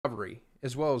delivery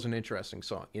as well as an interesting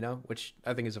song, you know, which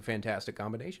I think is a fantastic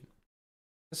combination.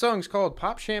 The song's called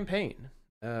Pop Champagne,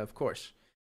 of course.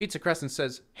 PizzaCrescent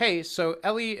says, hey, so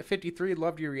Ellie53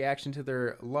 loved your reaction to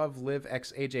their Love Live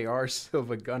X AJR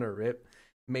Siivagunner rip,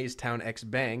 Maze Town X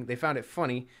Bang. They found it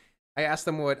funny. I asked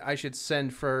them what I should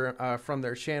send for from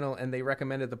their channel, and they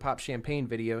recommended the Pop Champagne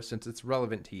video since it's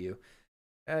relevant to you.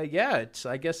 Yeah,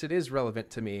 I guess it is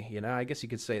relevant to me, you know, I guess you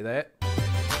could say that.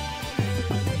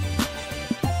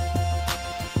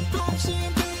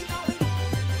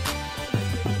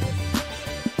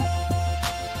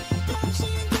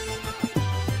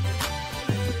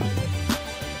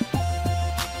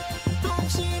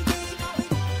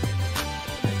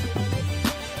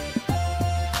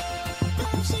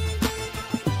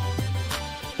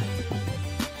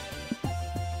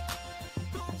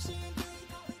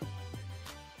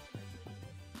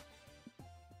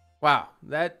 Wow,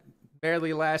 that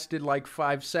barely lasted like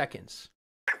 5 seconds.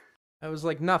 That was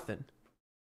like nothing.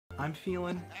 I'm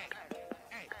feeling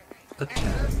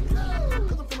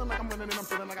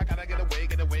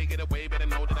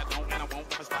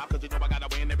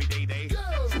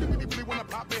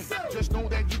just know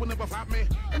that you will never flop me.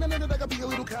 And I know that I gotta be a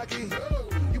little cocky.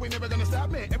 You ain't never gonna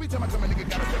stop me. Every time I come, a nigga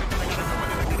gotta fit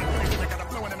it. I gotta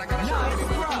flow and I gotta show.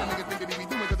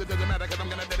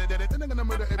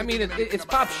 I mean, it's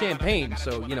Pop Champagne,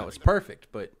 so, you know, it's perfect,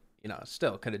 but, you know,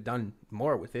 still could have done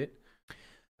more with it.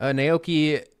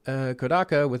 Naoki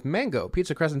Kodaka with Mango.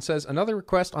 PizzaCrescent says, another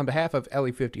request on behalf of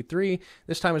Ellie53.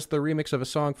 This time it's the remix of a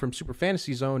song from Super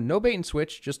Fantasy Zone. No bait and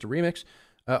switch, just a remix.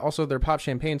 Also, their Pop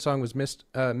Champagne song was mixed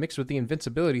with the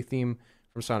Invincibility theme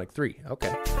from Sonic 3.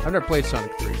 Okay. I've never played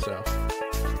Sonic 3, so.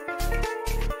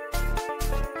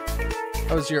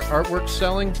 How is your artwork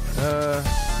selling?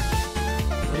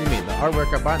 What do you mean? The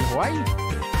artwork I bought in Hawaii?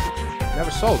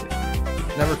 Never sold it.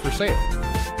 Never for sale.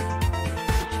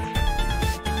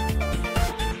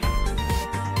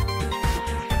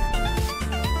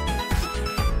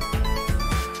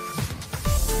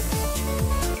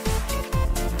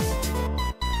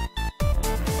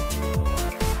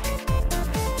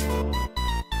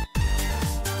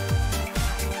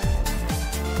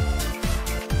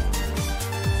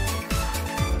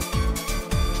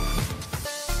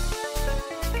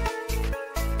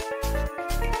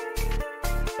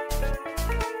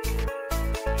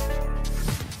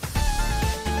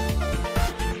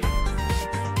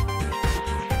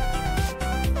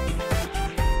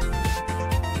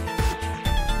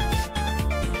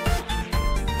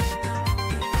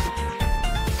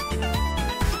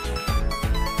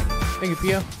 Thank you,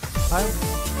 Pia. Kyle.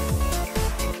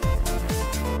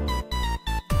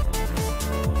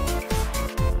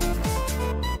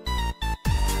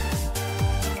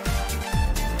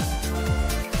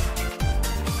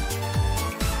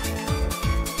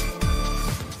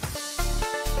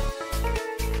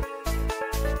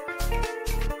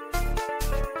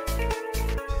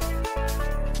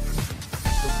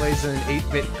 Who plays in an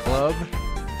 8-bit club?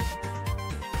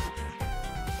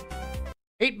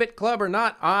 8-bit club or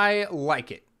not, I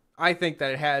like it. I think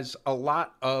that it has a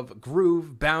lot of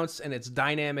groove, bounce, and it's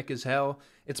dynamic as hell.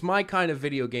 It's my kind of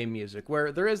video game music,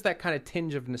 where there is that kind of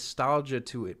tinge of nostalgia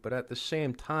to it, but at the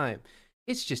same time,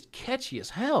 it's just catchy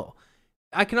as hell.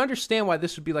 I can understand why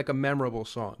this would be like a memorable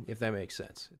song, if that makes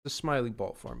sense. It's a smiley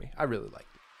ball for me. I really like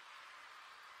it.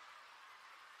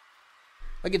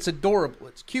 Like, it's adorable.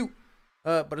 It's cute.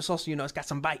 But it's also, you know, it's got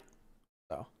some bite.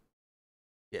 So,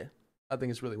 yeah. I think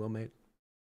it's really well made.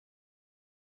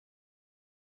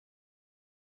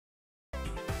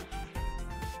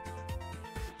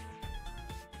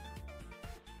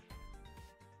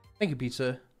 Thank you,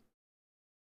 Pizza.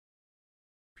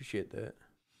 Appreciate that.